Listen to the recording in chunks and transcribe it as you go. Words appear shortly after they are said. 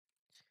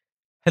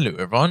Hello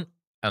everyone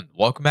and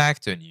welcome back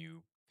to a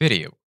new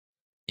video.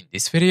 In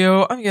this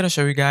video, I'm gonna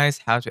show you guys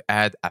how to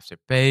add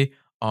Afterpay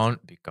on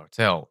Big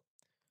Cartel.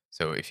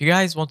 So if you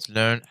guys want to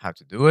learn how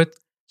to do it,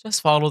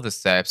 just follow the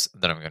steps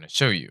that I'm gonna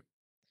show you.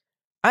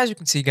 As you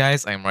can see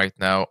guys, I'm right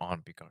now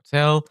on Big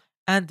Cartel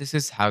and this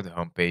is how the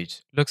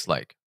homepage looks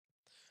like.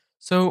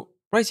 So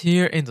right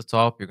here in the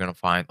top, you're gonna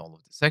find all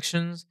of the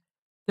sections.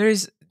 There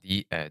is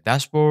the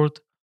dashboard,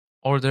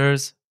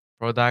 orders,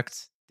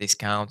 products,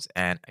 discounts,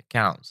 and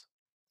accounts.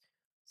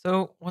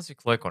 So once you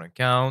click on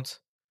account,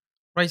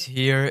 right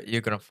here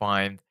you're gonna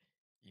find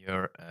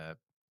your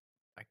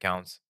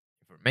account's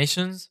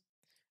informations.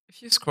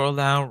 If you scroll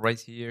down right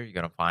here, you're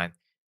gonna find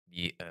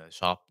the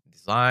shop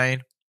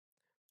design,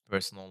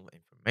 personal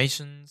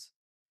informations,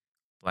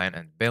 plan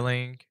and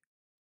billing,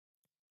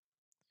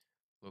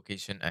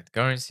 location and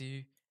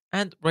currency,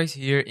 and right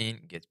here in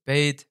get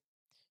paid,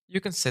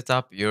 you can set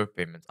up your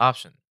payment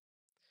option.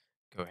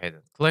 Go ahead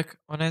and click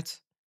on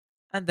it,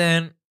 and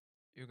then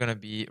you're gonna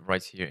be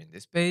right here in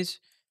this page.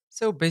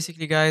 So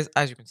basically guys,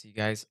 as you can see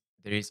guys,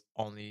 there is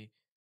only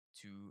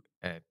two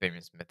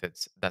payments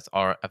methods that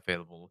are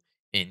available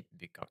in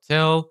Big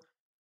Cartel,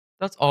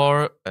 that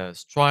are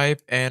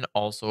Stripe and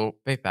also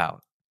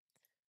PayPal.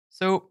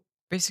 So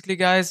basically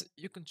guys,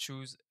 you can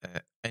choose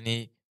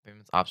any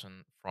payment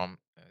option from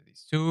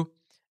these two.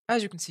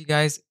 As you can see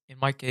guys, in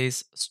my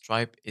case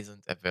Stripe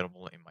isn't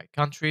available in my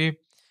country,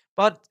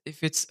 but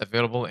if it's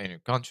available in your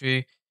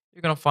country,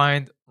 you're gonna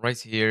find right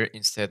here,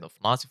 instead of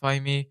notify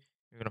me,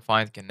 you're gonna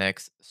find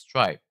connect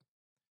Stripe.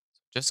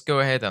 Just go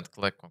ahead and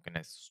click on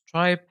connect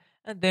Stripe,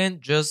 and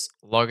then just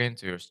log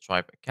into your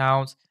Stripe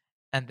account,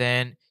 and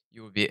then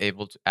you will be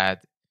able to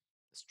add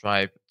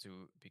Stripe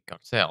to Big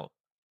Cartel.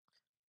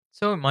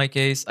 So in my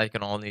case, I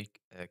can only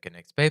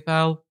connect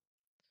PayPal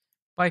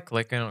by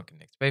clicking on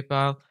connect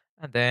PayPal,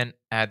 and then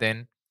add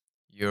in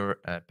your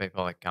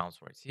PayPal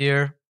accounts right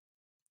here,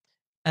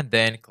 and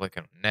then click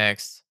on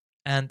next,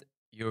 and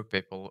your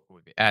PayPal will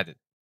be added.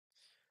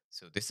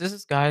 So this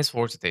is guys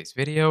for today's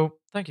video.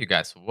 Thank you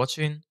guys for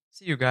watching.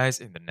 See you guys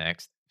in the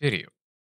next video.